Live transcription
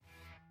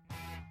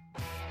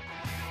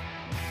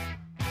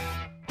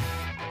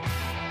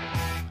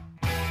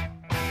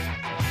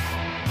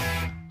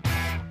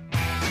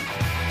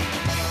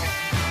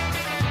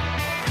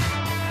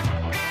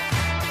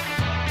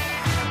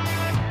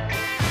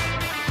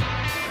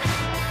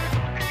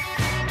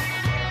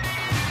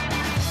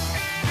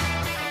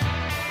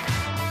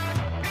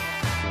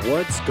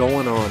What's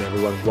going on,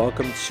 everyone?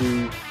 Welcome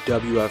to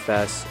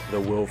WFS, The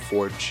Will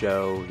Ford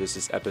Show. This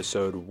is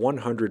episode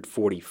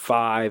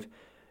 145,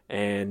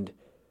 and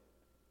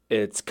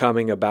it's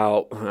coming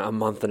about a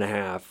month and a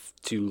half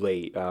too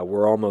late.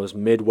 We're almost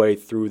midway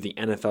through the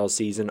NFL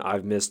season.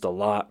 I've missed a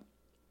lot.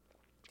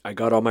 I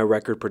got all my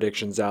record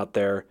predictions out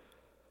there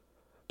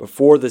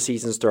before the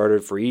season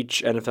started for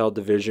each NFL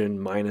division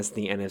minus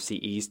the NFC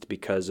East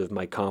because of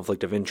my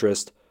conflict of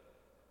interest.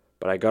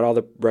 But I got all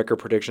the record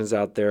predictions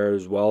out there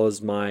as well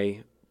as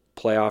my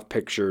playoff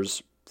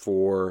pictures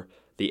for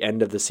the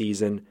end of the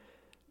season.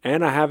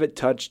 And I haven't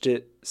touched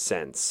it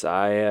since.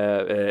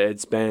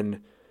 It's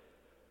been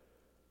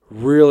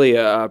really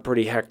a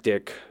pretty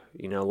hectic,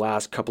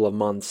 last couple of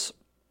months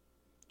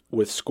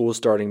with school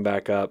starting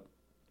back up.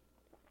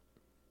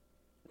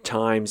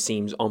 Time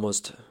seems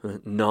almost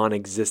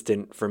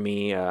non-existent for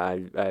me.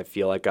 I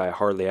feel like I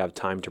hardly have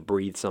time to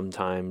breathe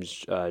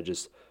sometimes,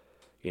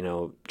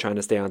 trying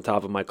to stay on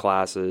top of my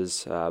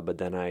classes, but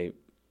then I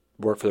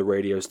work for the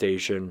radio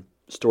station,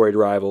 storied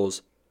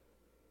rivals,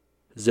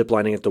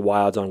 ziplining at the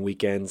Wilds on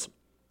weekends.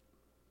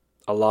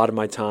 A lot of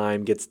my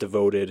time gets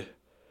devoted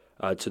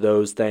to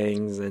those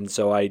things, and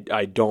so I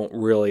don't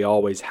really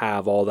always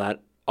have all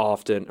that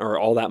often or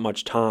all that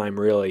much time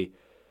really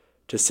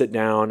to sit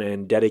down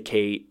and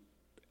dedicate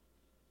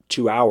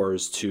 2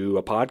 hours to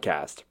a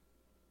podcast.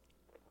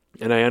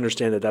 And I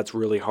understand that that's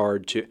really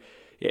hard to.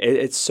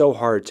 It's so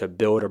hard to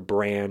build a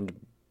brand,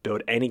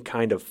 build any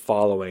kind of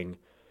following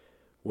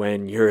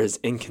when you're as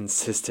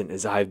inconsistent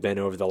as I've been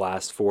over the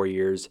last 4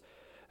 years.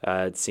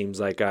 It seems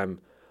like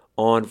I'm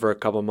on for a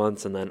couple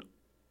months and then,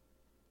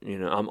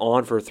 I'm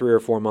on for 3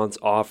 or 4 months,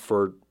 off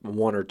for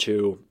 1 or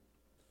 2.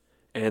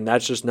 And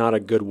that's just not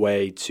a good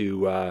way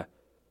to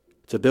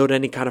build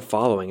any kind of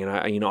following. And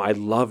I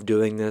love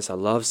doing this. I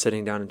love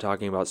sitting down and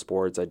talking about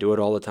sports. I do it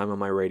all the time on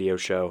my radio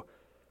show.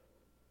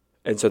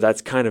 And so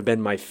that's kind of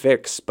been my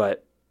fix,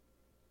 but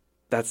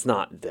that's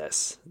not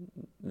this.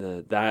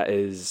 That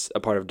is a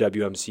part of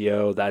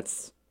WMCO.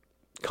 That's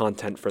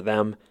content for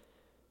them.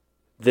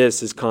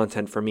 This is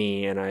content for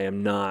me, and I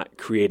am not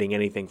creating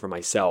anything for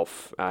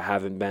myself. I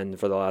haven't been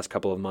for the last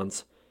couple of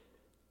months.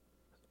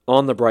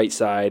 On the bright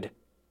side,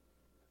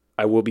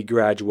 I will be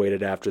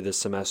graduated after this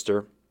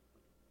semester,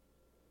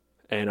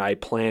 and I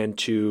plan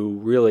to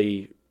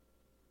really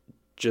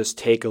just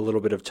take a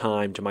little bit of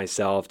time to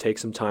myself, take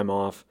some time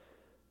off.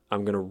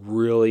 I'm going to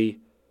really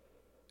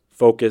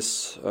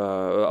focus,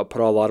 I'll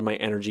put a lot of my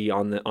energy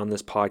on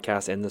this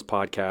podcast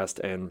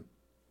and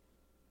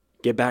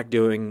get back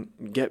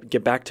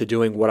to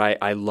doing what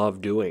I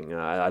love doing.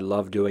 I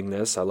love doing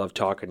this. I love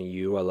talking to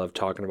you. I love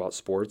talking about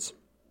sports.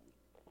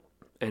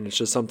 And it's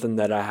just something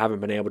that I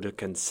haven't been able to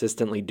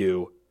consistently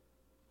do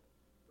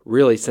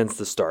really since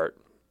the start.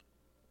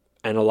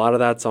 And a lot of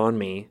that's on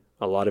me.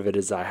 A lot of it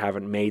is I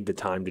haven't made the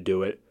time to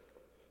do it.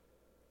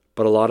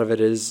 But a lot of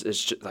it is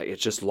it's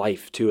just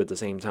life too at the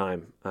same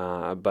time.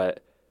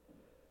 But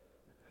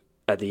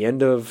at the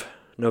end of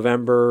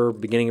November,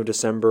 beginning of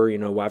December,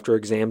 after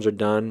exams are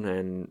done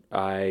and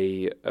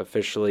I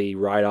officially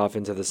ride off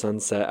into the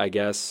sunset, I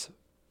guess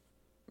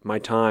my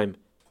time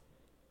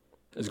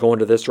is going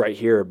to this right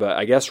here. But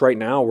I guess right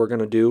now we're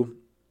going to do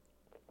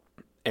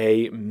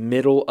a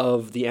middle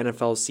of the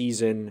NFL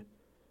season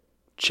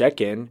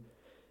check-in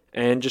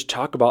and just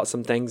talk about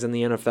some things in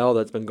the NFL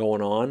that's been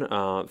going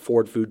on.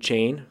 Ford Food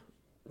Chain,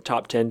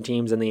 top 10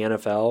 teams in the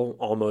NFL,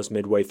 almost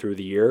midway through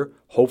the year.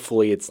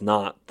 Hopefully it's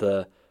not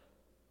the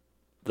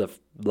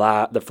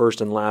first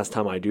and last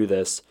time I do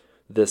this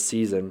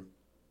season.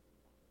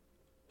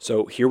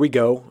 So here we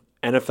go,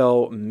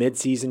 NFL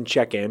midseason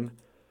check-in.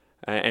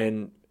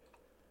 And,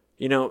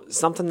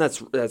 something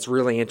that's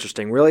really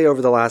interesting, really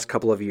over the last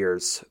couple of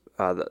years,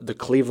 the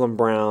Cleveland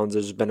Browns,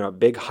 there's been a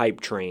big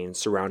hype train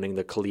surrounding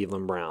the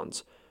Cleveland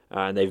Browns.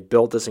 And they've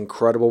built this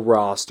incredible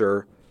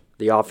roster.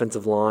 The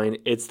offensive line,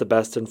 it's the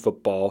best in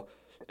football.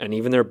 And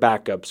even their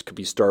backups could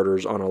be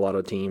starters on a lot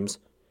of teams.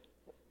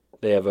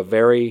 They have a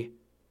very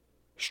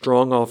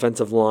strong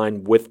offensive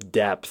line with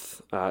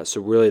depth.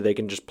 So really they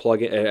can just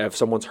plug it. If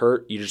someone's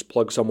hurt, you just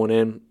plug someone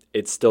in.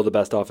 It's still the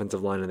best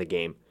offensive line in the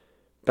game.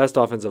 Best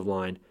offensive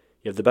line.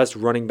 You have the best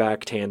running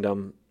back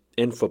tandem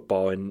in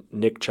football in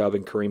Nick Chubb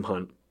and Kareem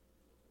Hunt.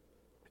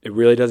 It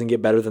really doesn't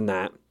get better than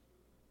that.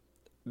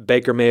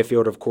 Baker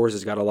Mayfield, of course,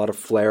 has got a lot of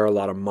flair, a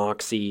lot of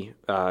moxie,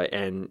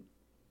 and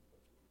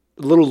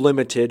a little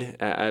limited.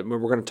 We're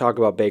going to talk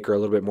about Baker a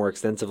little bit more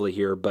extensively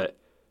here, but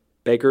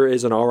Baker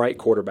is an all right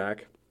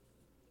quarterback.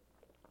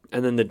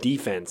 And then the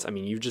defense,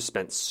 you've just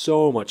spent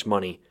so much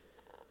money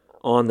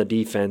on the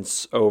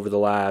defense over the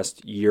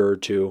last year or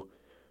two.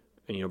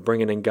 And,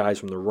 bringing in guys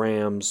from the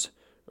Rams,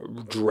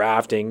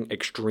 drafting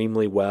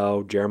extremely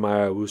well,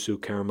 Jeremiah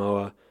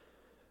Owusu-Koramoah,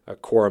 I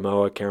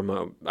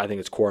think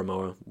it's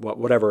Koramoah,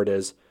 whatever it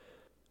is.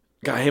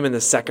 Got him in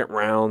the second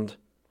round.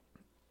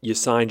 You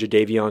signed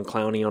Jadeveon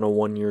Clowney on a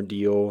 1-year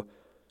deal.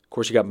 Of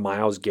course, you got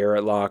Myles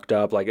Garrett locked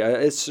up.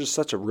 It's just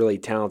such a really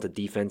talented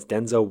defense.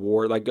 Denzel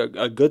Ward,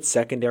 a good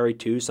secondary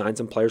too. Signed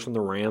some players from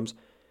the Rams.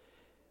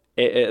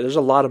 There's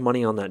a lot of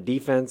money on that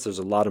defense. There's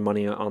a lot of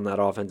money on that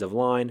offensive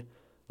line,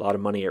 a lot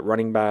of money at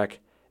running back.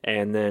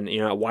 And then,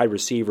 at wide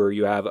receiver,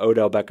 you have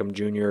Odell Beckham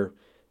Jr.,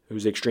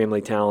 who's extremely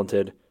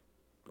talented,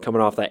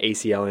 coming off that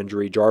ACL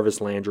injury,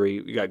 Jarvis Landry.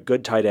 You got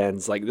good tight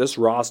ends. Like, this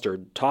roster,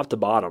 top to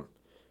bottom,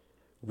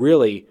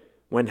 really,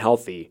 when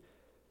healthy,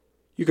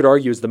 you could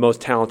argue is the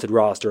most talented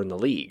roster in the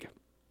league.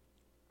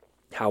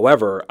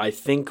 However, I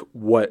think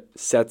what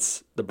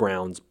sets the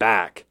Browns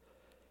back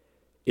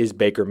is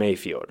Baker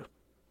Mayfield.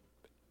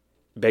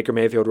 Baker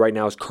Mayfield right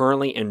now is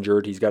currently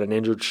injured. He's got an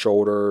injured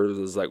shoulder.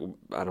 It's like,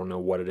 I don't know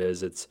what it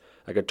is. It's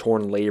like a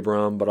torn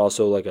labrum, but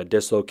also like a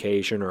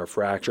dislocation or a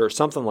fracture or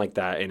something like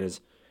that in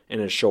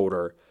his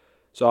shoulder.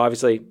 So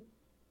obviously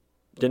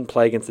didn't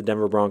play against the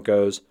Denver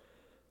Broncos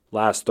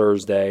last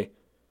Thursday.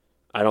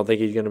 I don't think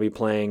he's going to be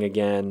playing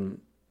again,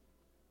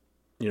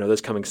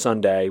 this coming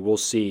Sunday. We'll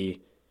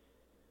see.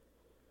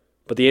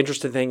 But the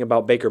interesting thing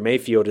about Baker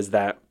Mayfield is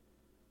that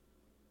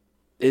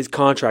his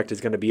contract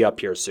is going to be up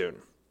here soon.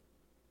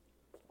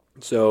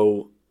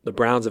 So the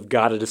Browns have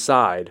got to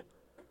decide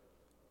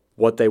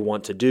what they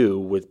want to do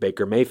with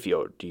Baker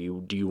Mayfield. Do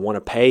you want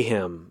to pay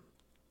him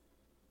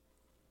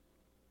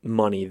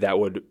money that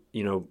would,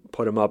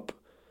 put him up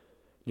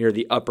near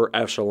the upper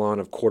echelon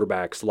of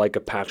quarterbacks like a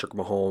Patrick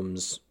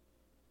Mahomes,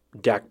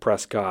 Dak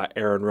Prescott,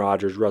 Aaron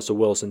Rodgers, Russell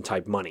Wilson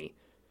type money?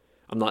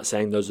 I'm not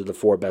saying those are the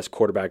 4 best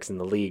quarterbacks in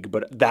the league,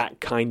 but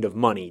that kind of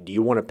money, do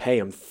you want to pay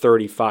him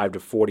 $35 to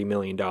 $40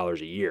 million a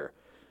year?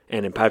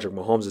 And in Patrick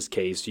Mahomes'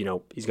 case, he's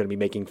going to be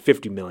making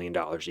 $50 million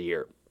a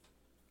year.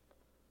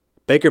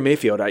 Baker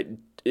Mayfield,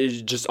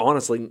 is just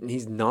honestly,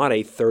 he's not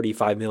a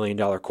 $35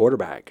 million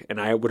quarterback. And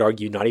I would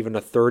argue not even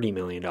a $30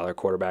 million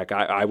quarterback.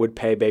 I would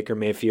pay Baker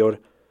Mayfield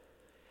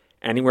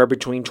anywhere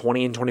between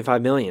 $20 and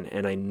 $25 million.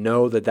 And I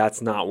know that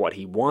that's not what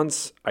he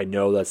wants. I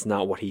know that's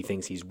not what he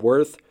thinks he's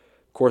worth.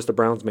 Of course, the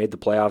Browns made the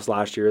playoffs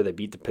last year. They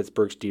beat the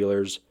Pittsburgh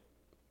Steelers.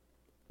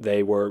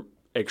 They were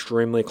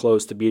extremely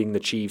close to beating the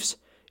Chiefs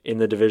in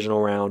the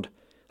divisional round.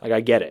 Like, I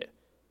get it.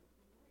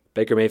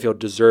 Baker Mayfield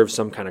deserves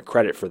some kind of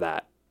credit for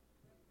that.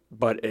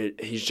 But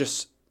he's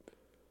just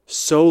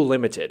so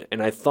limited.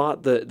 And I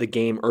thought the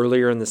game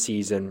earlier in the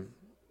season,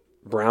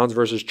 Browns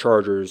versus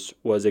Chargers,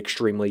 was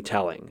extremely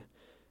telling.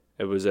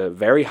 It was a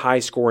very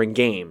high-scoring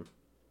game.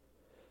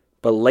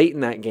 But late in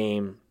that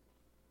game,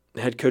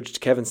 head coach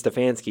Kevin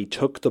Stefanski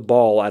took the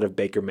ball out of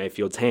Baker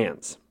Mayfield's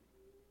hands.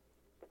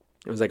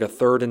 It was like a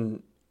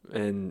 3rd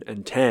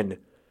and 10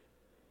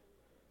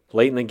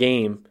 late in the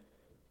game,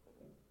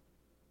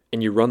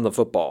 and you run the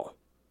football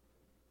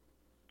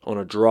on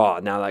a draw.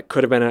 Now, that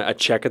could have been a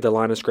check at the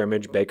line of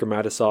scrimmage. Baker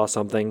might have saw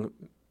something,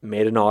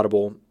 made an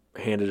audible,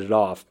 handed it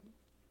off.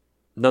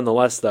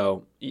 Nonetheless,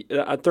 though,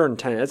 a 3rd and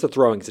 10, it's a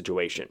throwing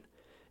situation.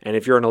 And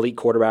if you're an elite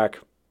quarterback,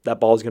 that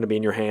ball is going to be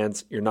in your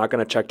hands. You're not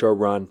going to check to a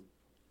run,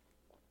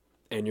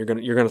 and you're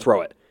going to throw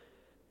it.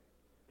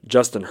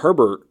 Justin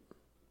Herbert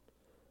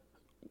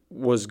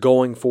was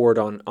going for it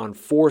on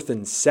 4th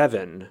and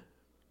 7.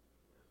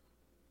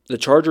 The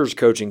Chargers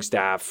coaching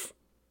staff,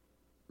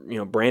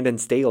 Brandon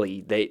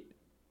Staley,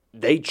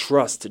 they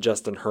trust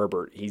Justin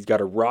Herbert. He's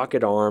got a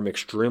rocket arm,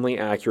 extremely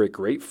accurate,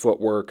 great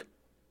footwork,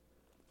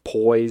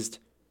 poised,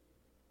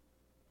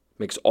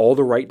 makes all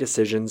the right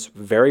decisions,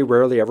 very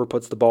rarely ever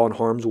puts the ball in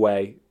harm's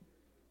way.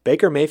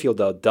 Baker Mayfield,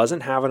 though,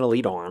 doesn't have an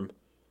elite arm.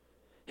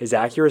 His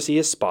accuracy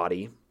is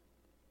spotty.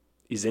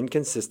 He's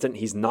inconsistent.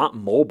 He's not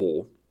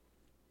mobile.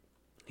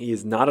 He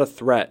is not a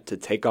threat to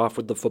take off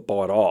with the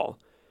football at all.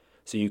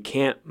 So you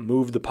can't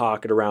move the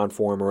pocket around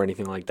for him or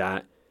anything like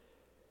that.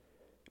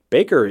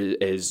 Baker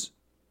is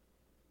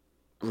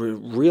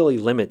really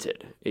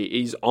limited.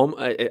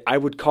 I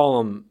would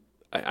call him,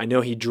 I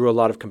know he drew a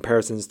lot of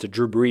comparisons to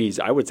Drew Brees.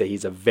 I would say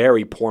he's a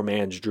very poor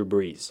man's Drew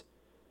Brees.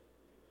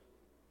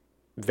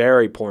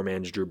 Very poor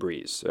man's Drew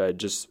Brees.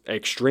 Just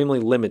extremely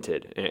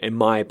limited, in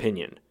my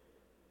opinion.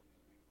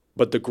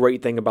 But the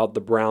great thing about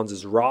the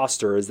Browns'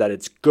 roster is that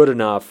it's good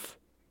enough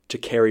to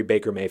carry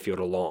Baker Mayfield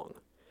along.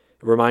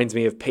 It reminds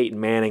me of Peyton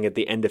Manning at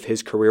the end of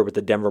his career with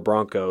the Denver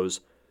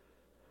Broncos.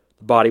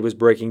 The body was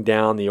breaking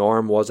down. The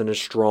arm wasn't as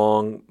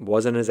strong,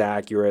 wasn't as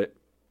accurate.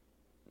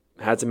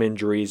 Had some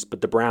injuries, but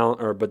the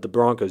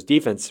Broncos'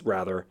 defense,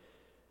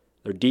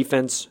 their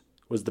defense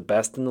was the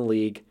best in the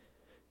league.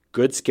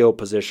 Good skill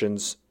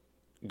positions,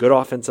 good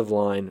offensive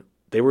line.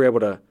 They were able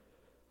to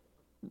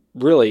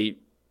really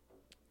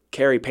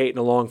carry Peyton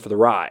along for the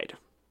ride.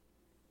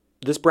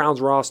 This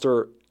Browns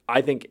roster,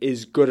 I think,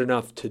 is good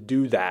enough to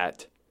do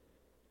that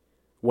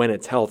when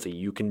it's healthy.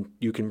 You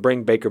can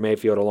bring Baker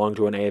Mayfield along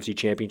to an AFC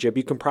championship.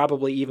 You can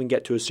probably even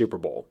get to a Super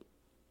Bowl.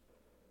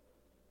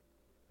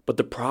 But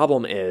the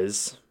problem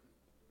is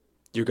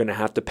you're going to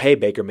have to pay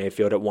Baker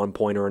Mayfield at one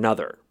point or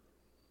another.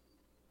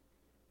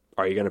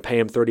 Are you going to pay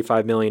him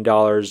 $35 million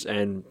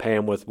and pay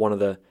him with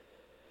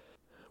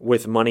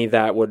money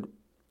that would,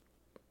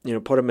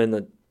 put him in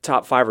the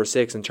top 5 or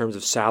 6 in terms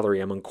of salary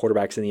among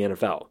quarterbacks in the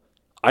NFL?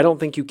 I don't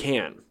think you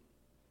can.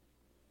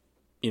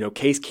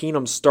 Case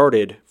Keenum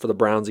started for the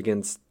Browns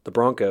against the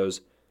Broncos,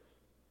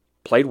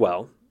 played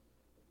well.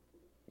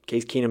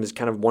 Case Keenum is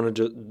kind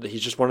of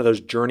he's just one of those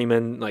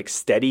journeyman, like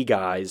steady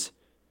guys,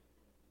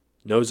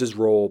 knows his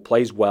role,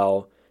 plays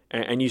well.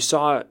 And you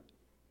saw it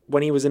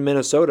when he was in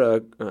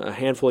Minnesota a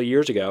handful of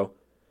years ago.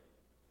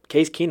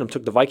 Case Keenum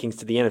took the Vikings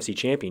to the NFC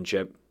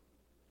Championship.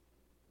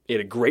 He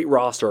had a great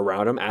roster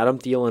around him. Adam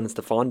Thielen and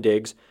Stephon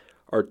Diggs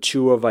are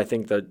two of, I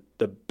think,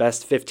 the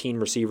best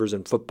 15 receivers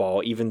in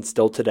football, even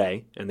still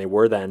today, and they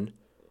were then.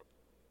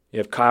 You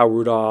have Kyle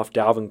Rudolph,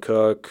 Dalvin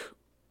Cook,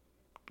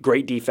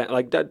 great defense.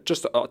 Like that,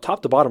 just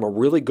top to bottom, a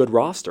really good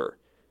roster.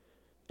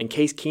 And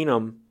Case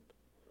Keenum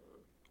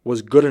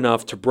was good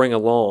enough to bring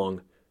along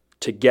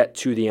to get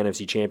to the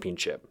NFC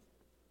Championship.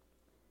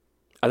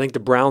 I think the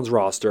Browns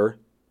roster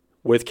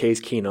with Case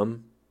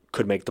Keenum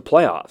could make the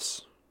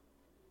playoffs.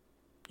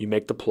 You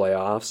make the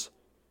playoffs,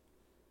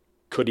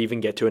 could even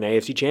get to an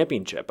AFC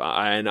Championship.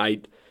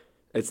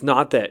 It's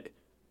not that,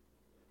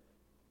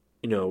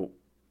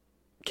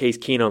 Case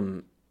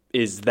Keenum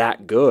is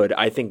that good.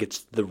 I think it's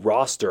the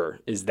roster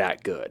is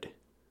that good.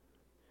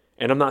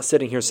 And I'm not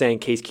sitting here saying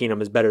Case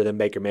Keenum is better than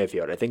Baker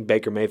Mayfield. I think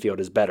Baker Mayfield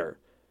is better.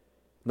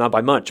 Not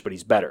by much, but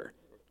he's better.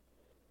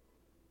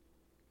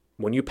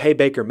 When you pay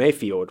Baker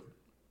Mayfield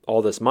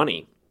all this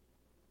money,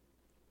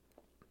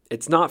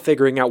 it's not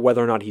figuring out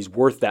whether or not he's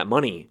worth that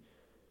money.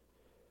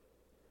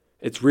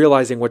 It's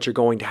realizing what you're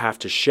going to have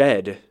to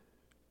shed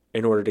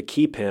in order to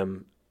keep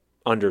him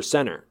under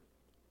center.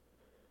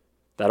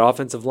 That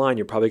offensive line,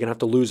 you're probably going to have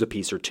to lose a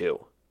piece or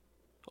two.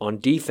 On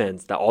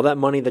defense, all that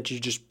money that you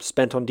just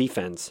spent on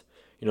defense,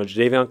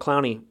 Jadeveon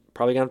Clowney,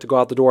 probably going to have to go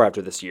out the door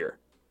after this year.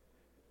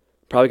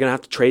 Probably going to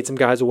have to trade some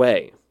guys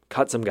away,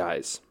 cut some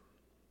guys.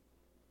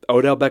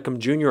 Odell Beckham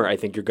Jr., I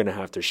think you're going to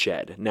have to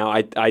shed. Now,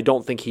 I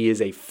don't think he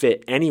is a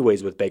fit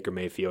anyways with Baker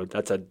Mayfield.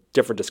 That's a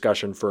different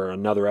discussion for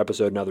another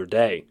episode, another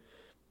day.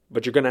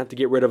 But you're going to have to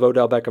get rid of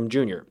Odell Beckham Jr.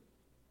 You're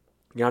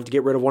going to have to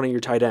get rid of one of your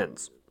tight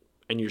ends.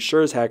 And you're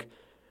sure as heck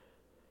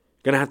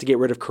going to have to get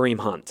rid of Kareem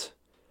Hunt.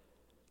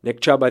 Nick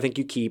Chubb, I think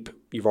you keep.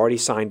 You've already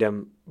signed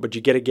him, but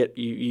you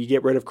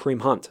get rid of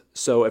Kareem Hunt.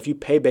 So if you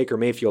pay Baker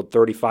Mayfield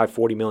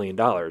 $35-40 million,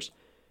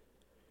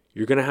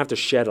 you're going to have to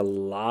shed a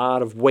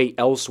lot of weight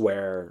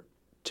elsewhere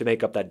to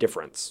make up that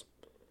difference.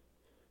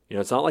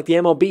 It's not like the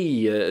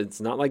MLB.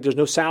 It's not like there's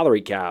no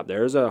salary cap.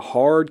 There's a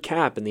hard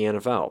cap in the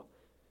NFL.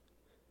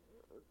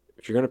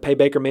 If you're going to pay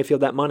Baker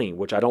Mayfield that money,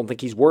 which I don't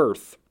think he's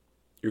worth,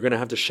 you're going to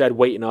have to shed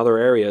weight in other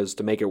areas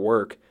to make it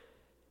work.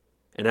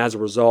 And as a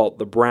result,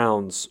 the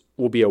Browns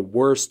will be a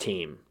worse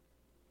team.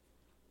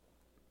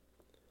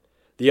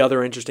 The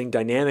other interesting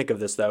dynamic of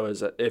this, though,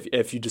 is that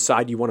if you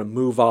decide you want to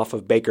move off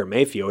of Baker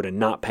Mayfield and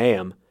not pay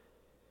him,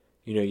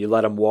 you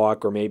let him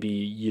walk, or maybe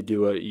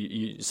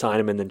you sign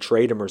him and then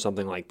trade him or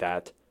something like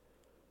that.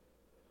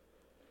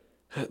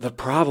 The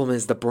problem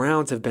is the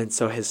Browns have been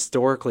so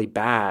historically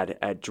bad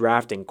at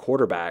drafting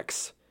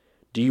quarterbacks.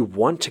 Do you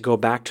want to go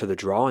back to the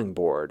drawing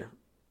board?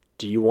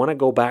 Do you want to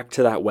go back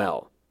to that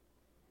well?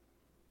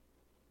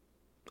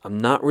 I'm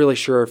not really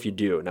sure if you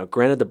do. Now,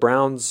 granted, the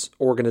Browns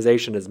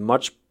organization is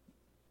much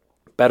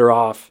better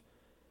off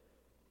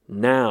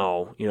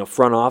now,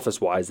 front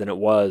office-wise than it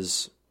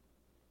was,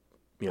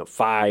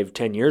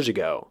 5-10 years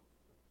ago.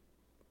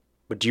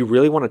 But do you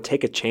really want to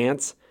take a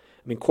chance?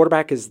 I mean,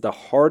 quarterback is the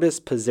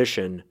hardest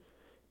position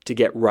to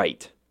get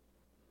right.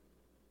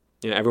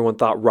 Everyone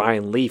thought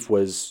Ryan Leaf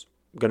was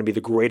going to be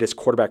the greatest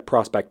quarterback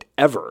prospect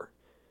ever.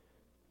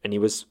 And he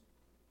was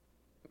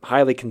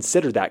highly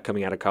considered that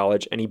coming out of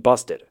college, and he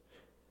busted.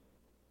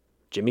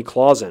 Jimmy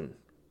Clausen,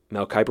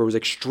 Mel Kiper was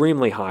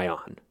extremely high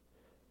on.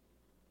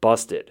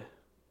 Busted.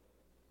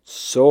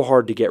 So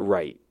hard to get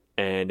right.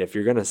 And if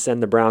you're going to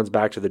send the Browns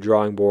back to the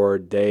drawing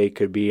board, they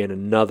could be in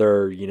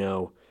another,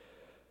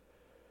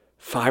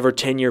 5 or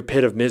 10 year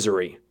pit of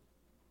misery.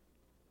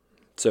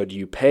 So do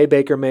you pay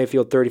Baker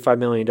Mayfield $35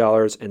 million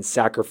and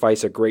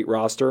sacrifice a great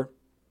roster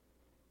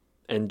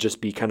and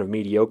just be kind of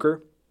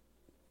mediocre?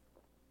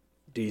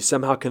 Do you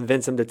somehow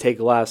convince him to take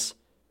less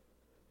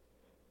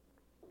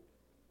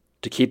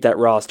to keep that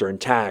roster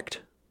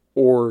intact,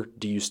 or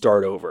do you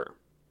start over?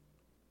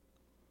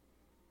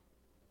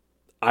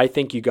 I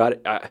think you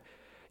got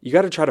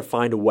to try to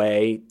find a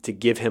way to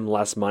give him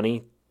less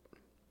money,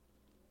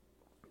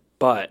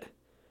 but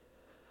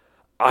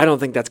I don't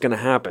think that's going to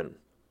happen.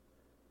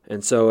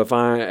 And so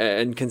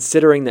and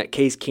considering that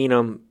Case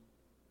Keenum,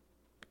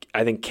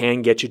 I think,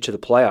 can get you to the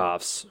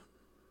playoffs,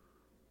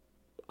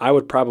 I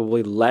would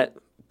probably let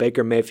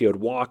Baker Mayfield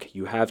walk.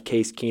 You have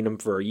Case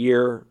Keenum for a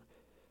year,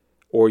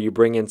 or you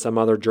bring in some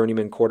other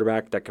journeyman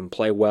quarterback that can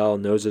play well,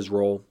 knows his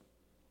role.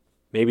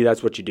 Maybe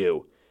that's what you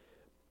do.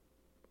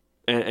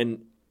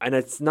 And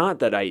it's not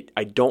that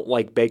I don't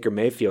like Baker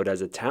Mayfield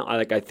as a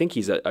talent. I think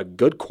he's a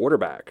good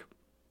quarterback.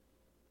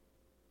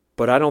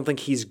 But I don't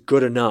think he's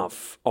good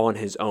enough on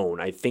his own.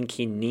 I think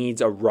he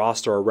needs a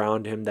roster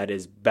around him that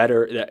is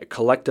better, that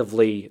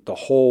collectively the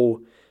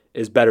whole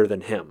is better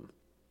than him.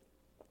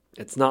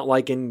 It's not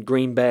like in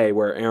Green Bay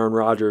where Aaron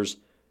Rodgers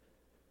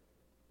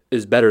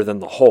is better than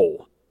the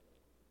whole.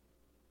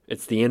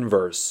 It's the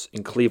inverse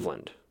in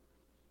Cleveland.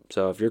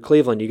 So if you're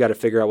Cleveland, you got to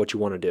figure out what you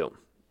want to do.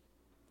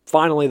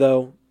 Finally,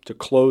 though, to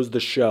close the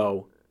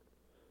show,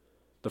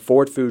 the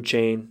forward food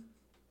chain,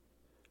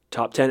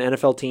 top 10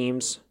 NFL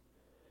teams.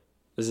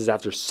 This is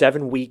after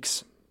 7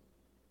 weeks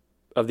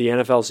of the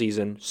NFL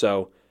season,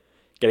 so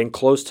getting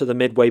close to the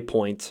midway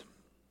point.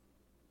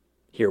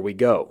 Here we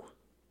go.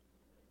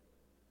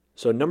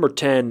 So number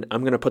 10,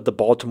 I'm going to put the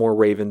Baltimore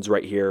Ravens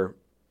right here.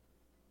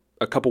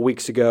 A couple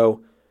weeks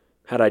ago,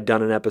 had I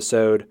done an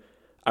episode,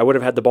 I would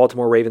have had the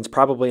Baltimore Ravens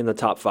probably in the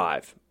top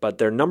 5. But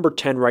they're number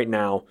 10 right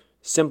now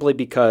simply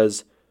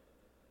because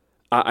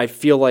I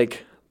feel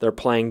like they're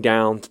playing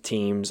down to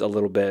teams a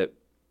little bit,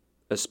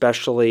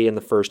 especially in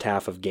the first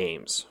half of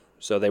games.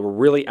 So they were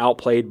really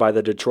outplayed by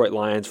the Detroit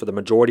Lions for the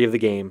majority of the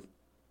game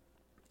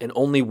and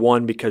only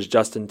won because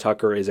Justin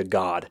Tucker is a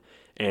god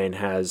and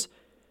has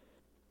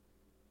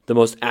the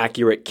most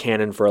accurate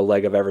cannon for a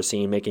leg I've ever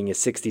seen, making a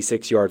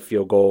 66-yard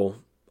field goal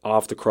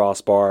off the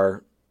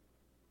crossbar.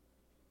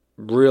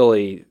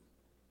 Really,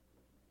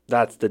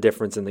 that's the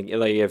difference in the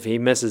like. If he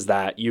misses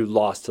that, you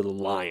lost to the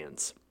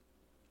Lions.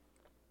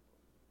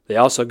 They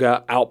also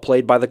got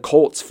outplayed by the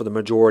Colts for the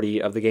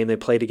majority of the game they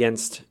played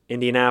against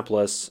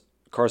Indianapolis.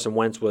 Carson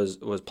Wentz was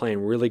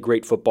playing really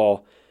great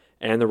football,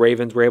 and the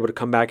Ravens were able to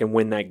come back and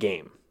win that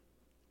game,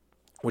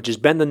 which has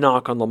been the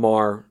knock on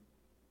Lamar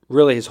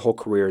really his whole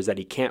career, is that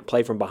he can't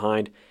play from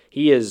behind.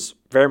 He has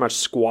very much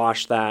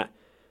squashed that.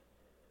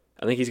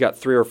 I think he's got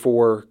 3 or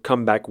 4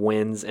 comeback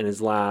wins in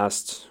his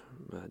last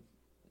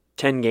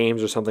 10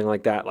 games or something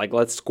like that. Like,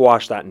 let's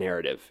squash that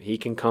narrative. He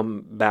can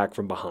come back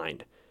from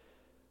behind.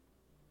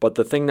 But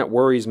the thing that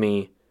worries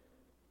me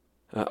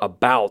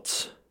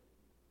about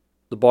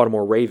the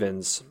Baltimore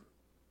Ravens,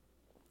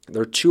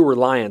 they're too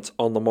reliant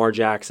on Lamar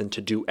Jackson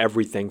to do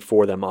everything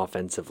for them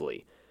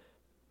offensively.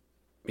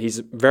 He's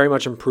very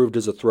much improved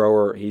as a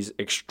thrower. He's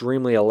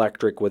extremely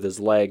electric with his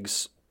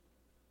legs,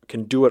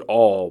 can do it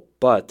all,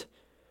 but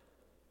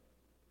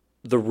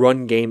the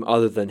run game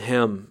other than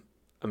him,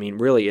 I mean,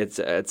 really, it's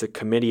a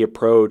committee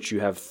approach. You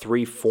have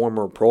 3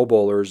 former Pro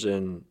Bowlers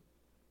in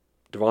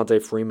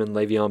Devontae Freeman,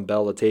 Le'Veon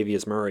Bell,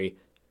 Latavius Murray.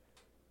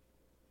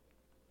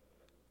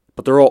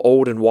 But they're all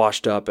old and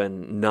washed up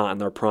and not in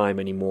their prime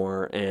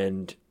anymore,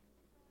 and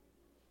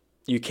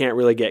you can't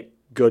really get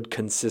good,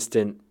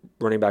 consistent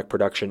running back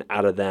production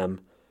out of them.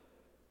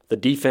 The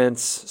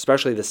defense,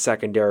 especially the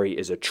secondary,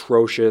 is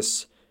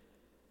atrocious.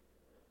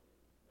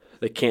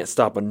 They can't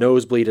stop a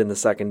nosebleed in the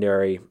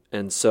secondary,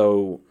 and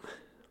so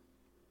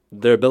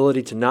their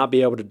ability to not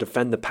be able to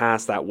defend the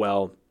pass that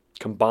well,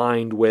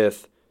 combined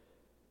with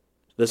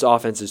this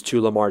offense is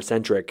too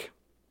Lamar-centric.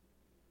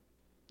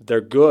 They're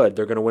good.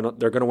 They're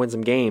going to win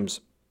some games.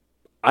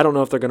 I don't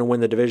know if they're going to win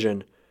the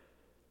division,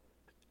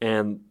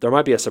 and there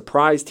might be a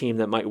surprise team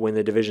that might win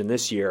the division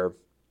this year,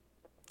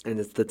 and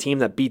it's the team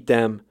that beat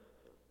them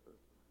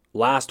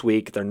last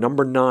week. They're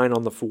number 9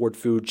 on the forward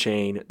food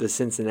chain, the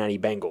Cincinnati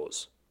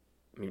Bengals.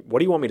 I mean, what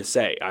do you want me to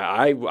say?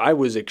 I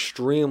was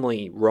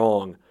extremely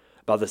wrong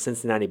about the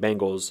Cincinnati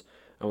Bengals.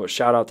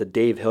 Shout out to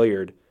Dave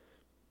Hilliard,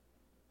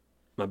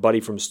 my buddy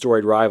from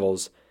Storied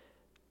Rivals,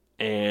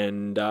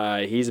 and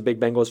he's a big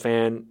Bengals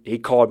fan. He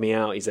called me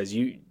out. He says,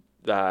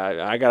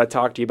 I got to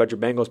talk to you about your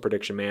Bengals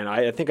prediction, man.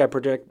 I think I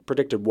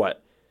predicted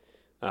what?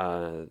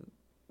 3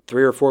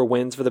 or 4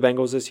 wins for the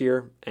Bengals this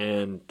year,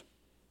 and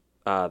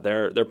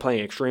they're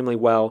playing extremely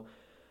well.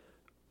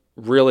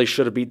 Really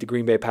should have beat the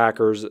Green Bay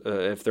Packers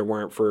if there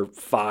weren't for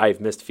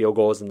 5 missed field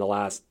goals in the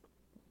last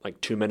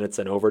 2 minutes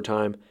in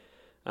overtime.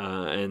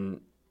 And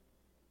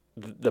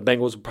the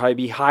Bengals would probably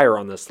be higher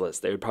on this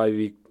list. They would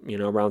probably be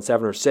around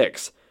 7 or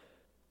 6.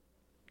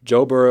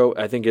 Joe Burrow,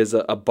 I think, is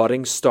a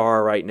budding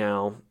star right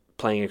now,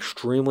 playing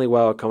extremely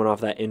well coming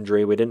off that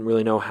injury. We didn't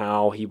really know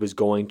how he was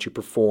going to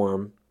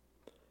perform.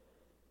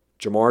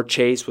 Jamar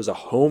Chase was a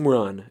home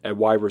run at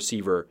wide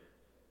receiver.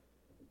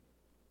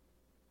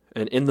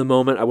 And in the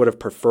moment, I would have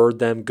preferred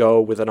them go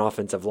with an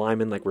offensive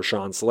lineman like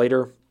Rashawn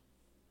Slater.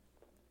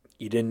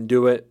 You didn't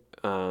do it.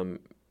 And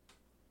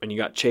you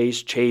got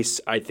Chase.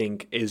 Chase, I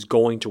think, is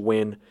going to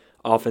win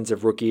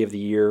Offensive Rookie of the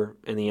Year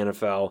in the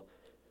NFL.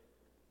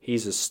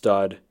 He's a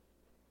stud.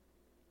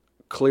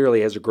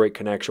 Clearly has a great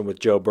connection with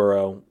Joe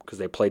Burrow because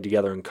they played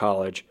together in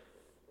college.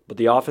 But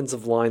the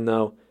offensive line,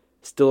 though,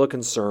 still a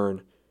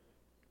concern.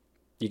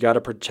 You got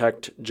to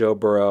protect Joe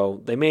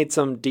Burrow. They made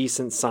some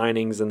decent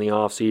signings in the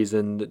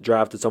offseason,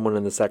 drafted someone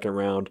in the 2nd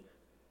round.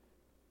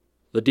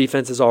 The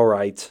defense is all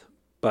right,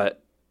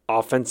 but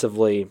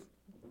offensively,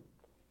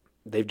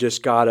 they've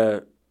just got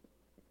to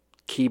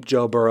keep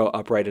Joe Burrow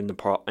upright in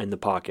the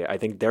pocket. I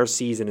think their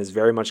season is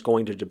very much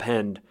going to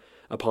depend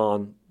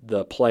upon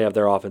the play of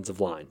their offensive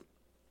line.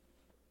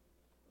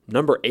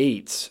 Number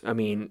 8, I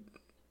mean,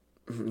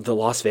 the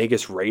Las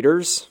Vegas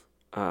Raiders,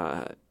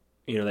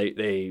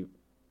 they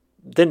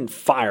didn't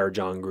fire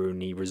John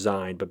Gruden. He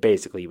resigned, but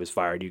basically he was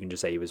fired. You can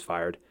just say he was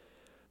fired.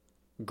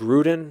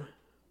 Gruden,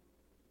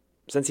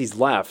 since he's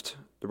left,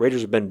 the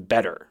Raiders have been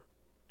better,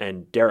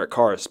 and Derek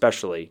Carr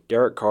especially.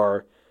 Derek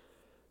Carr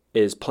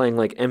is playing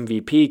like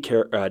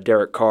MVP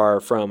Derek Carr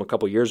from a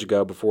couple years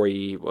ago before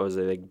he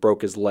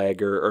broke his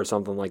leg or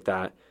something like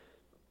that.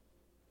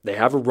 They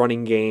have a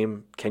running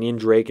game. Kenyon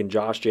Drake and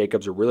Josh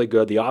Jacobs are really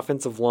good. The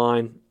offensive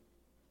line,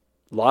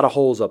 a lot of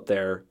holes up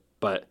there,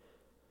 but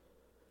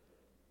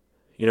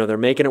they're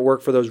making it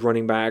work for those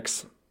running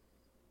backs.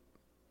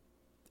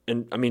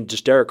 And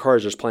just Derek Carr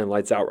is just playing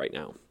lights out right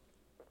now.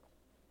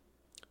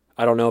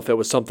 I don't know if it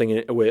was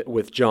something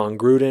with John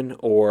Gruden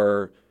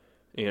or,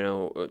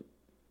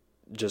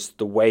 just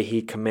the way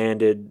he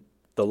commanded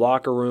the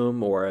locker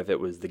room, or if it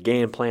was the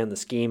game plan, the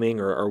scheming,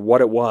 or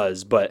what it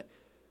was, but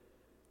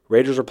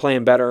Raiders are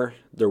playing better.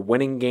 They're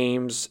winning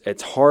games.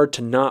 It's hard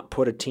to not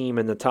put a team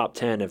in the top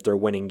 10 if they're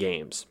winning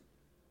games.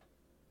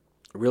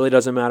 It really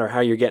doesn't matter how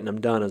you're getting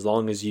them done as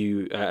long as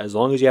you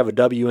have a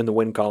W in the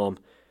win column.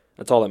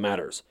 That's all that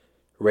matters.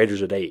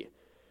 Raiders at 8.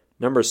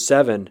 Number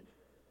 7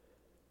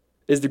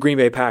 is the Green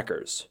Bay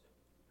Packers.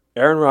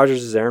 Aaron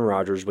Rodgers is Aaron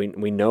Rodgers. We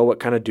know what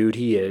kind of dude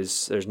he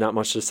is. There's not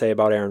much to say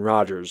about Aaron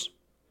Rodgers.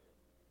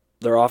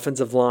 Their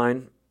offensive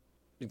line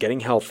is getting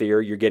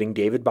healthier. You're getting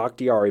David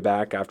Bakhtiari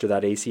back after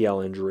that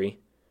ACL injury,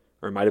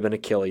 or it might have been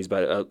Achilles,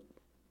 but a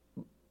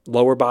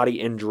lower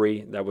body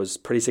injury that was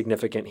pretty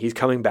significant. He's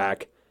coming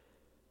back,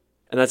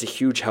 and that's a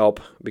huge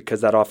help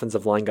because that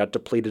offensive line got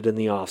depleted in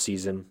the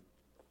offseason.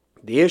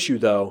 The issue,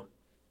 though,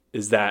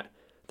 is that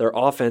their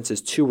offense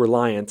is too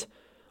reliant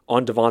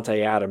on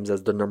Davante Adams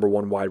as the number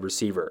 1 wide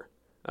receiver.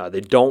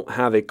 They don't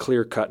have a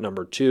clear-cut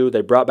number 2.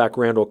 They brought back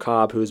Randall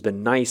Cobb, who's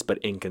been nice but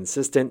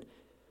inconsistent.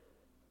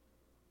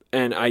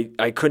 And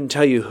I couldn't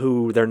tell you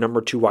who their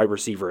number 2 wide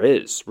receiver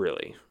is,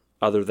 really,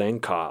 other than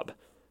Cobb.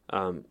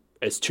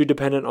 It's too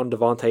dependent on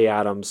Davante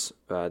Adams.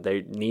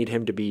 They need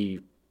him to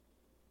be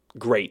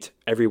great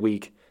every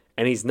week,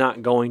 and he's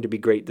not going to be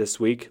great this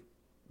week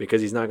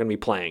because he's not going to be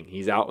playing.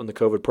 He's out in the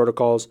COVID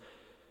protocols,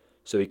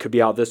 so he could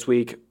be out this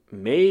week,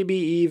 maybe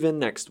even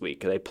next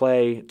week. They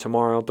play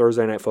tomorrow,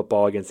 Thursday Night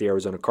Football, against the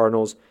Arizona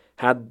Cardinals.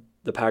 Had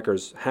the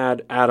Packers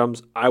had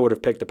Adams, I would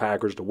have picked the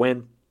Packers to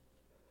win.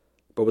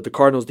 But with the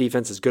Cardinals'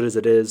 defense as good as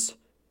it is,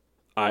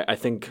 I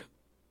think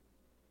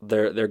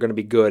they're going to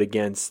be good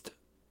against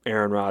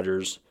Aaron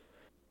Rodgers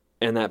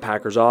and that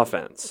Packers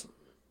offense.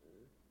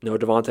 No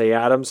Davante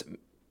Adams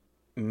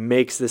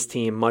makes this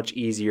team much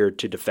easier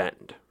to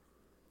defend.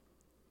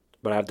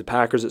 But I have the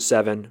Packers at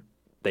 7.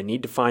 They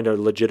need to find a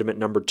legitimate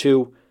number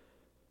 2.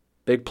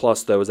 Big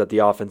plus, though, is that the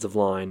offensive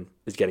line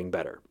is getting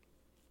better.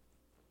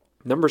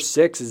 Number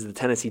 6 is the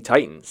Tennessee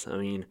Titans.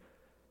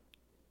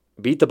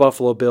 Beat the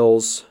Buffalo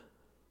Bills.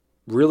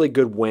 Really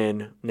good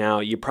win.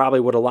 Now, you probably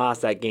would have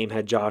lost that game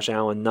had Josh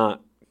Allen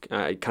not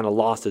kind of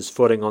lost his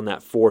footing on that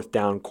 4th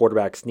down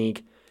quarterback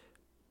sneak.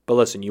 But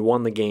listen, you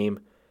won the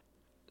game,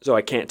 so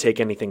I can't take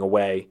anything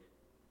away.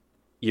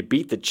 You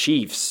beat the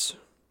Chiefs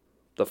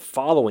the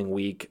following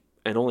week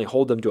and only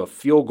hold them to a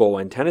field goal,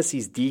 and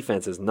Tennessee's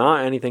defense is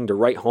not anything to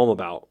write home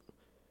about.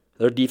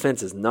 Their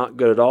defense is not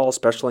good at all,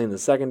 especially in the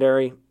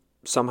secondary.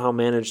 Somehow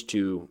managed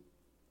to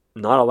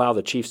not allow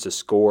the Chiefs to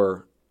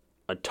score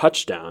a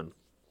touchdown.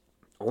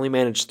 Only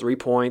managed 3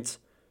 points.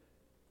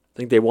 I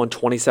think they won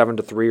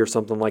 27-3 or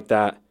something like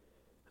that.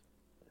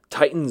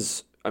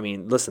 Titans,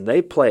 listen,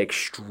 they play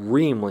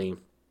extremely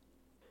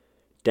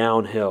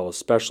downhill,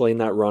 especially in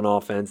that run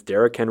offense.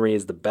 Derrick Henry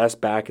is the best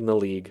back in the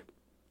league.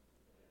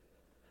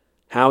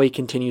 How he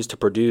continues to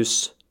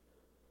produce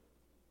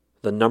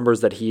the numbers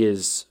that he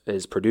is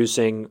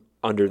producing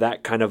under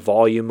that kind of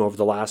volume over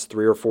the last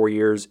 3 or 4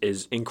 years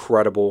is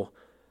incredible.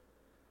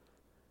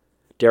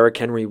 Derrick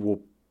Henry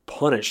will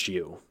punish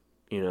you.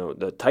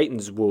 The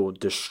Titans will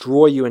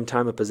destroy you in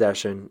time of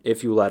possession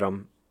if you let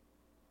them.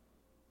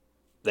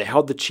 They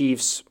held the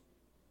Chiefs,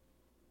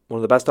 one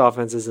of the best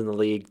offenses in the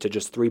league, to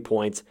just 3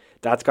 points.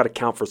 That's got to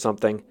count for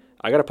something.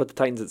 I got to put the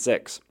Titans at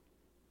 6.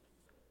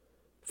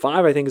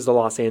 5, I think, is the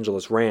Los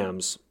Angeles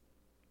Rams.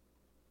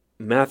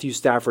 Matthew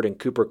Stafford and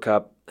Cooper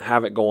Kupp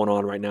have it going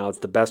on right now. It's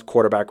the best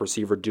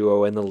quarterback-receiver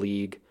duo in the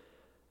league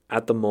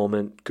at the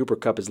moment. Cooper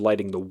Kupp is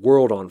lighting the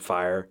world on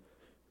fire.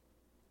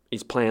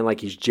 He's playing like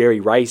he's Jerry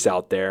Rice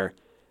out there.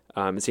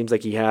 It seems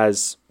like he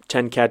has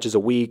 10 catches a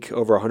week,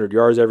 over 100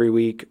 yards every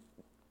week,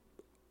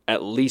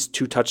 at least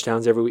 2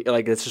 touchdowns every week.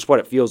 That's just what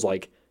it feels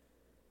like.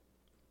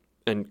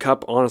 And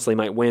Kupp honestly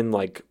might win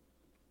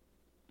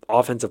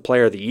Offensive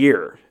Player of the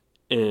Year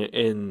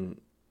in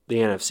the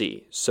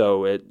NFC.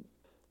 So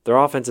their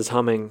offense is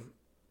humming.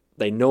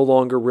 They no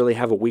longer really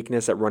have a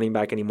weakness at running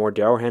back anymore.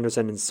 Darrell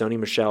Henderson and Sony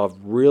Michel have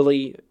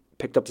really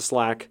picked up the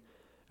slack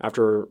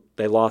after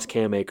they lost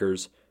Cam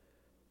Akers.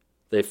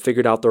 They've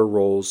figured out their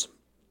roles.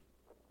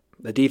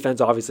 The defense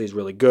obviously is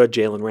really good.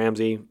 Jalen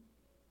Ramsey,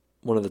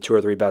 one of the 2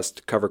 or 3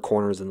 best cover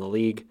corners in the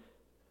league.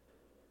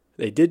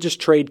 They did just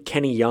trade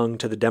Kenny Young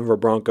to the Denver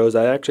Broncos.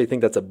 I actually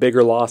think that's a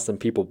bigger loss than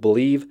people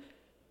believe.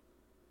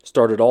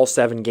 Started all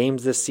 7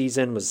 games this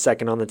season, was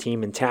second on the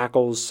team in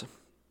tackles.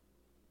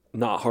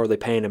 Not hardly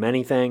paying him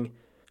anything.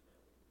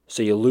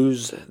 So you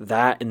lose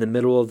that in the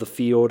middle of the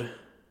field.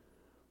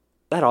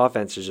 That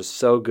offense is just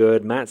so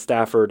good. Matt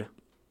Stafford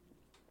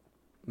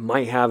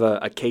might have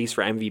a case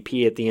for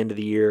MVP at the end of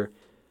the year.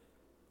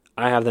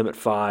 I have them at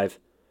 5.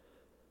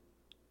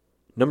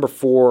 Number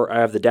 4, I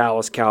have the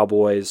Dallas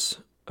Cowboys.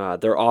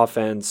 Their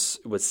offense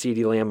with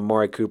CeeDee Lamb,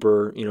 Amari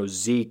Cooper,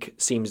 Zeke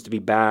seems to be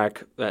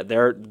back.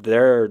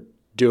 Their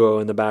duo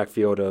in the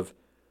backfield of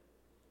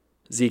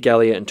Zeke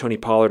Elliott and Tony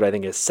Pollard, I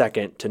think, is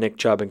second to Nick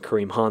Chubb and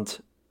Kareem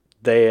Hunt.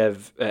 They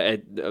have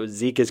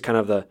Zeke is kind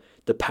of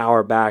the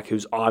power back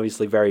who's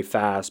obviously very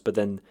fast, but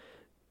then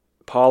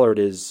Pollard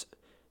is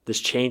this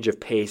change of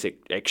pace,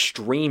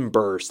 extreme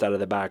burst out of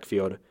the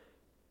backfield.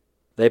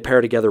 They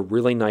pair together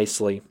really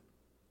nicely.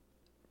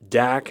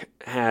 Dak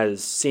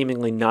has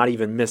seemingly not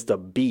even missed a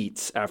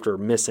beat after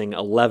missing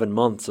 11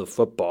 months of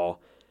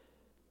football.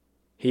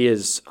 He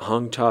is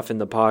hung tough in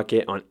the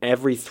pocket on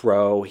every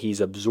throw. He's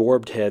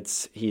absorbed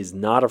hits. He's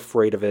not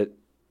afraid of it.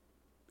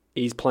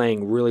 He's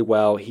playing really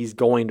well. He's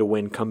going to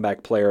win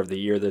Comeback Player of the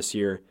Year this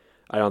year.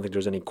 I don't think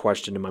there's any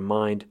question in my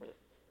mind.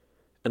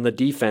 And the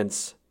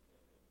defense,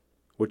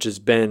 which has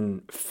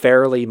been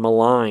fairly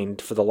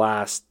maligned for the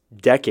last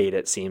decade,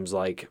 it seems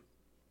like,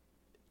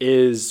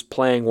 is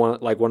playing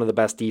one of the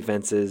best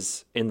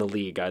defenses in the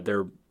league.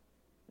 They're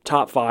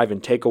top 5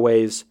 in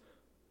takeaways.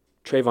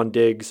 Trayvon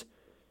Diggs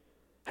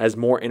has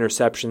more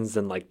interceptions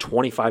than like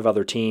 25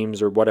 other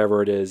teams or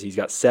whatever it is. He's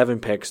got 7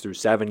 picks through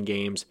 7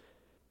 games.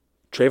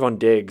 Trayvon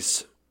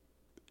Diggs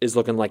is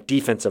looking like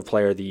Defensive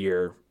Player of the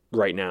Year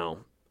right now.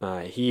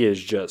 He is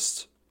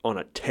just on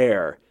a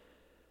tear.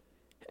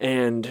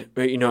 And,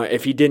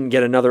 if he didn't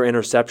get another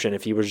interception,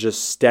 if he was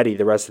just steady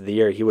the rest of the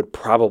year, he would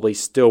probably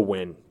still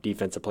win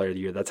Defensive Player of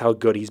the Year. That's how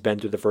good he's been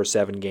through the first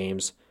 7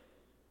 games.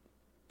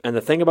 And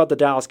the thing about the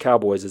Dallas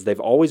Cowboys is they've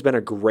always been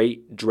a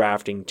great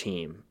drafting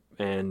team.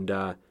 And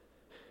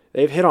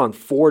they've hit on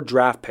 4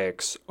 draft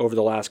picks over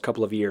the last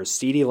couple of years.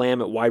 CeeDee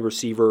Lamb at wide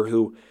receiver,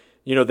 who,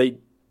 they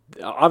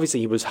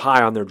obviously he was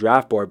high on their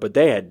draft board, but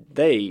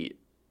they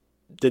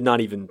did not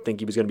even think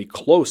he was going to be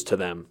close to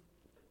them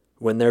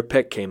when their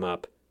pick came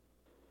up.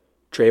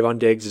 Trayvon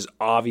Diggs is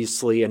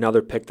obviously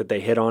another pick that they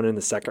hit on in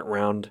the second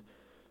round.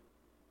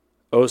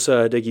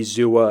 Osa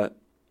Odighizuwa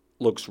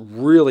looks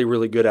really,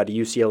 really good at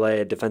UCLA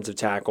at defensive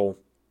tackle.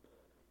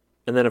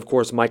 And then, of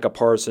course, Micah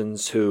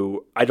Parsons,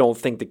 who I don't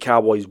think the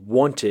Cowboys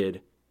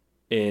wanted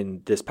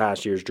in this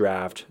past year's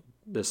draft,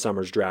 this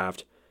summer's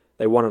draft.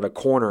 They wanted a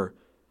corner.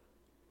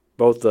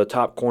 Both the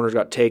top corners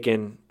got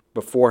taken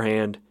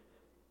beforehand,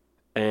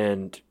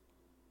 and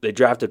they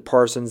drafted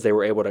Parsons. They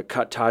were able to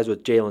cut ties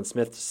with Jalen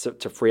Smith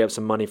to free up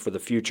some money for the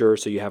future.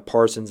 So you have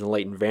Parsons and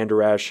Leighton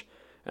Vander Esch.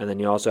 And then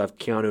you also have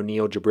Keanu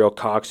Neal, Jabril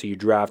Cox, who you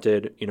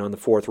drafted, in the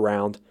 4th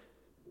round.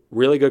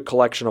 Really good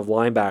collection of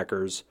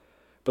linebackers.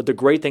 But the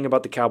great thing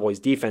about the Cowboys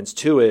defense,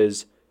 too,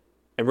 is,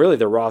 and really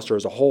their roster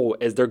as a whole,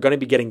 is they're going to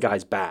be getting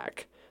guys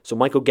back. So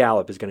Michael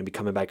Gallup is going to be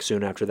coming back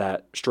soon after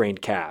that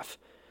strained calf.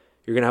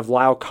 You're going to have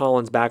Lyle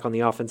Collins back on the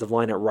offensive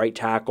line at right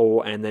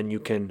tackle, and then you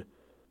can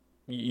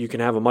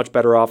have a much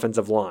better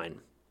offensive line.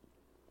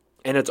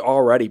 And it's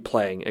already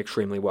playing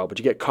extremely well. But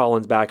you get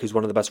Collins back, who's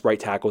one of the best right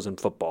tackles in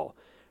football.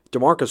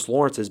 DeMarcus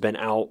Lawrence has been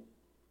out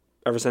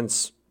ever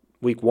since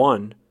week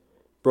 1.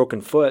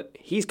 Broken foot.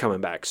 He's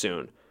coming back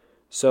soon.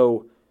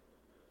 So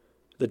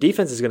the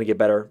defense is going to get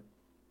better.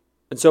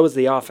 And so is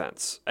the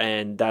offense.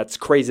 And that's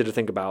crazy to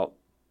think about.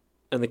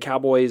 And the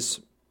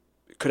Cowboys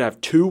could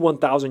have 2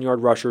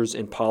 1,000-yard rushers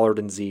in Pollard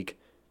and Zeke.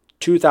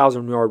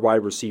 2,000-yard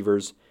wide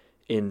receivers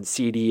in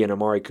CD and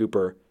Amari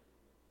Cooper.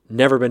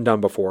 Never been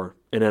done before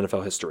in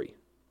NFL history.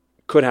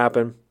 Could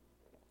happen.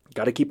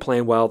 Got to keep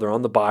playing well. They're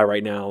on the bye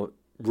right now.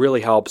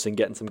 Really helps in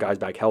getting some guys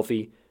back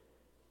healthy.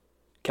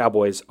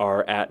 Cowboys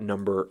are at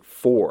number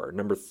 4.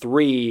 Number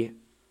 3,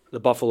 the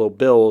Buffalo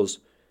Bills,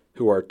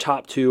 who are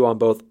top 2 on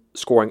both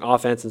scoring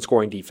offense and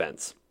scoring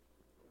defense.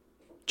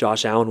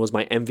 Josh Allen was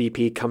my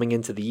MVP coming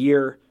into the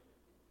year.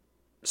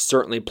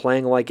 Certainly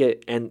playing like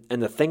it. And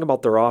the thing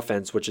about their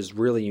offense, which is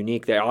really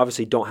unique, they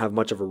obviously don't have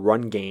much of a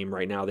run game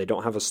right now. They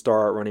don't have a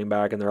star at running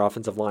back, and their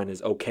offensive line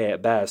is okay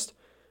at best.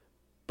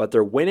 But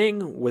they're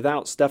winning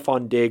without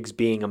Stephon Diggs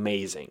being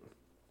amazing.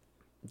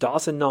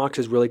 Dawson Knox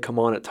has really come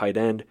on at tight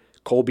end.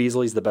 Cole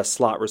Beasley's the best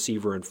slot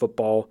receiver in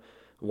football,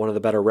 one of the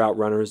better route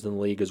runners in the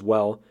league as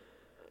well.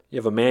 You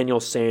have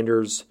Emmanuel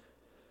Sanders,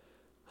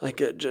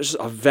 just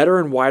a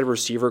veteran wide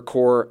receiver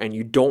core, and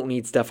you don't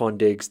need Stephon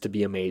Diggs to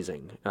be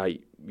amazing.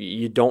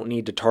 You don't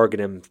need to target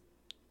him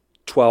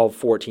 12,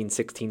 14,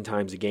 16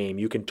 times a game.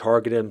 You can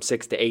target him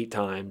 6 to 8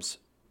 times.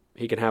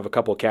 He can have a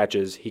couple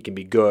catches. He can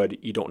be good.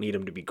 You don't need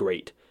him to be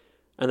great.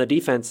 And the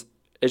defense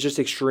is just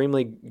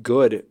extremely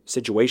good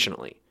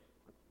situationally.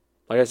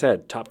 Like I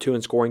said, top 2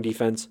 in scoring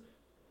defense.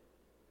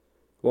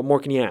 What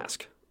more can you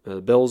ask?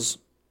 The Bills,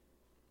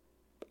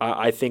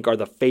 I think, are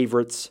the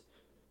favorites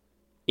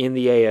in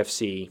the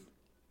AFC,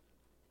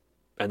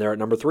 and they're at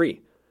number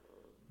 3.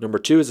 Number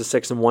 2 is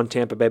the 6-1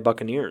 Tampa Bay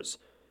Buccaneers.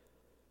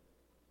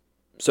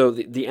 So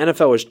the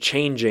NFL is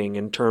changing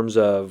in terms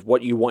of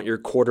what you want your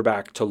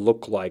quarterback to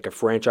look like, a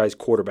franchise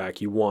quarterback.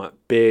 You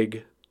want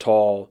big,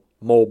 tall,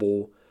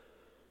 mobile,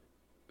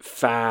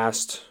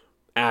 fast,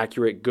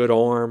 accurate, good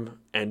arm,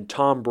 and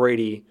Tom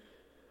Brady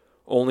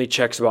only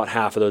checks about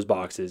half of those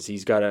boxes.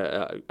 He's got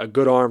a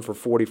good arm for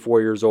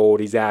 44 years old.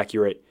 He's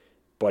accurate,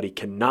 but he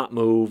cannot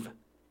move.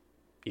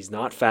 He's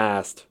not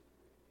fast.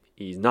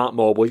 He's not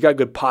mobile. He's got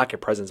good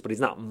pocket presence, but he's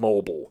not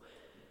mobile.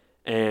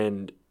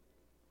 And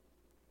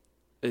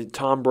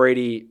Tom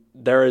Brady,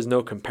 there is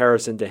no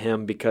comparison to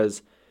him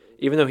because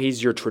even though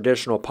he's your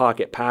traditional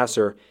pocket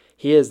passer,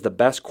 he is the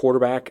best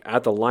quarterback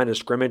at the line of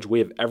scrimmage we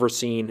have ever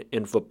seen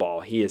in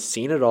football. He has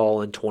seen it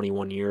all in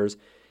 21 years.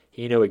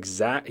 He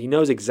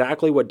knows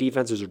exactly what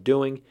defenses are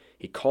doing.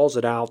 He calls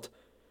it out.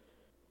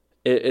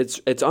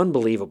 It's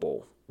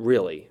unbelievable,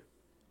 really,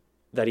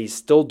 that he's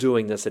still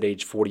doing this at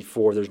age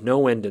 44. There's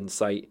no end in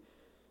sight.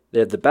 They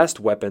have the best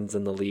weapons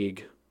in the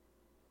league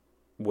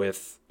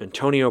with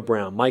Antonio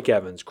Brown, Mike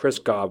Evans, Chris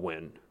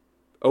Godwin,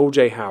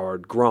 O.J.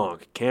 Howard,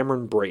 Gronk,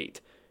 Cameron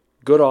Brate.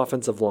 Good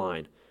offensive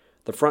line.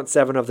 The front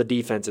seven of the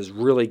defense is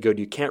really good.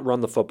 You can't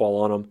run the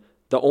football on them.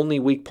 The only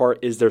weak part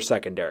is their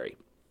secondary.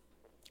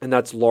 And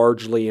that's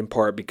largely in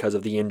part because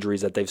of the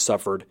injuries that they've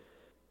suffered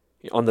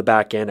on the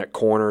back end at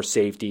corner,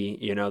 safety.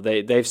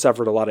 They've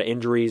suffered a lot of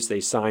injuries. They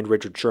signed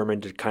Richard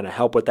Sherman to kind of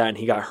help with that, and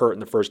he got hurt in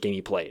the first game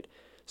he played.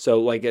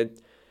 So,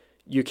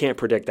 you can't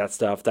predict that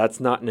stuff. That's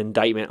not an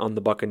indictment on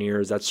the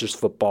Buccaneers. That's just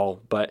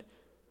football. But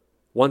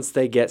once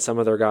they get some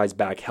of their guys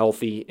back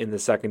healthy in the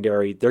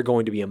secondary, they're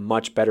going to be a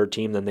much better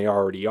team than they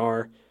already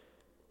are.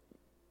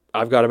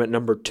 I've got them at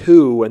number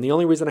 2, and the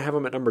only reason I have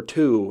them at number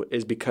 2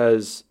 is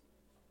because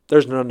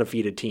there's an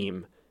undefeated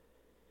team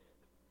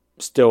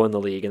still in the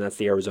league, and that's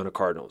the Arizona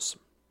Cardinals.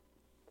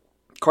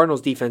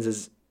 Cardinals defense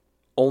is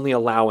only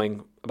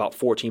allowing about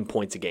 14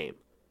 points a game.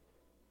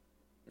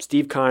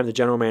 Steve Keim, the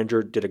general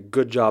manager, did a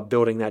good job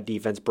building that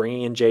defense,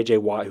 bringing in J.J.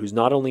 Watt, who's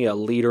not only a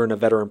leader and a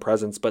veteran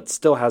presence, but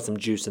still has some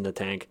juice in the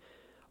tank.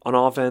 On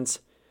offense,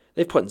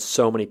 they've put in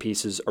so many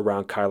pieces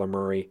around Kyler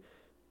Murray.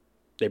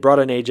 They brought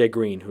in A.J.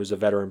 Green, who's a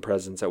veteran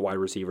presence at wide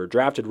receiver,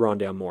 drafted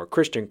Rondale Moore,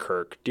 Christian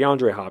Kirk,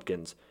 DeAndre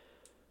Hopkins.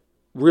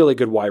 Really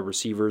good wide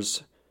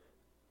receivers.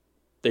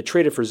 They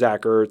traded for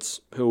Zach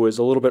Ertz, who is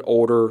a little bit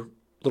older, a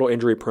little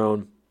injury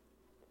prone,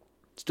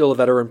 still a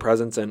veteran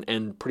presence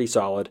and pretty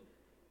solid.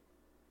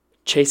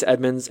 Chase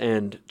Edmonds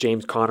and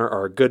James Conner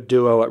are a good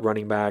duo at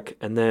running back.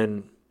 And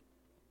then,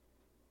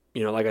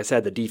 like I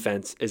said, the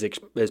defense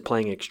is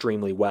playing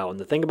extremely well. And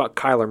the thing about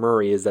Kyler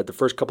Murray is that the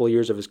first couple of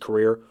years of his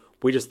career,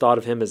 we just thought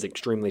of him as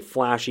extremely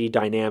flashy,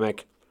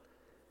 dynamic,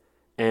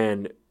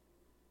 and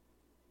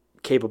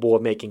capable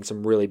of making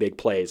some really big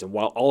plays. And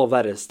while all of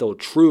that is still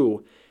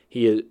true,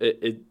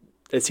 it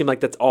seemed like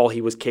that's all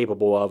he was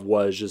capable of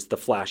was just the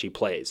flashy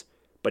plays.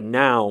 But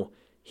now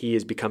he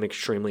has become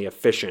extremely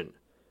efficient.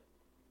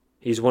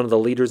 He's one of the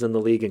leaders in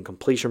the league in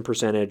completion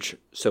percentage,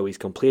 so he's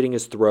completing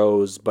his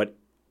throws, but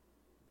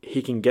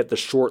he can get the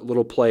short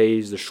little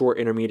plays, the short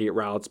intermediate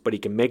routes, but he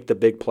can make the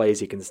big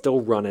plays. He can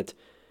still run it.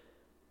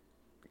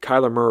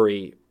 Kyler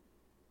Murray,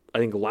 I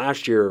think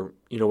last year,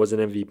 was an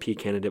MVP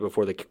candidate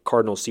before the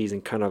Cardinals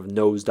season kind of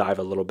nosedive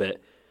a little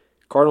bit.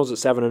 Cardinals at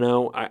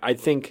 7-0, I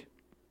think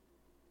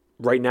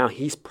right now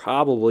he's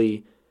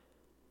probably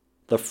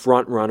the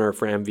front runner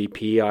for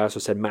MVP. I also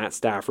said Matt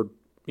Stafford,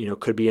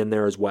 could be in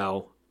there as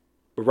well.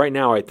 But right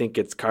now, I think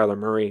it's Kyler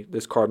Murray,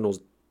 this Cardinals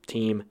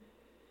team.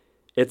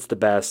 It's the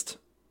best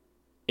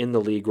in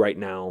the league right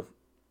now.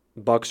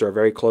 Bucs are a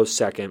very close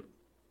second.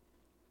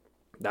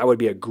 That would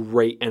be a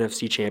great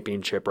NFC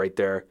championship right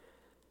there.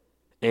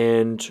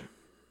 And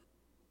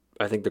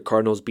I think the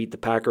Cardinals beat the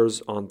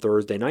Packers on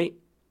Thursday night.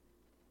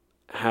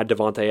 Had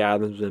Devontae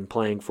Adams been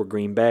playing for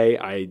Green Bay,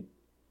 I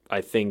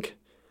think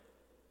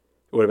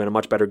it would have been a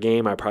much better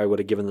game. I probably would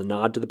have given the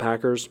nod to the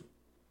Packers.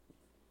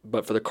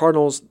 But for the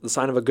Cardinals, the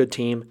sign of a good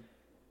team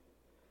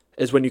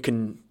is when you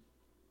can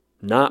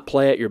not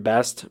play at your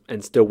best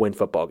and still win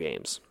football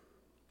games.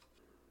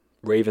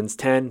 Ravens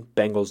 10,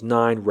 Bengals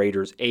 9,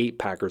 Raiders 8,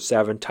 Packers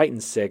 7,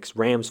 Titans 6,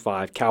 Rams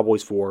 5,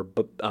 Cowboys 4,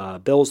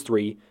 Bills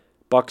 3,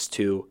 Bucks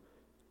 2,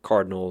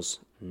 Cardinals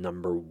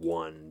number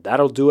 1.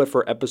 That'll do it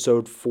for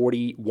episode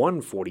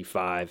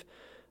 145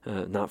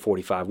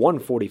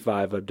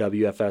 of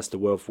WFS, The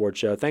Will Ford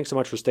Show. Thanks so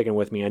much for sticking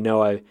with me. I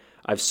know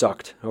I've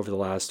sucked over the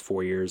last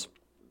 4 years,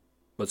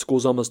 but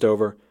school's almost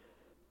over.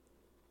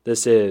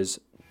 This is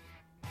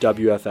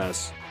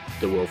WFS,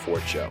 The Will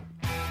Ford Show.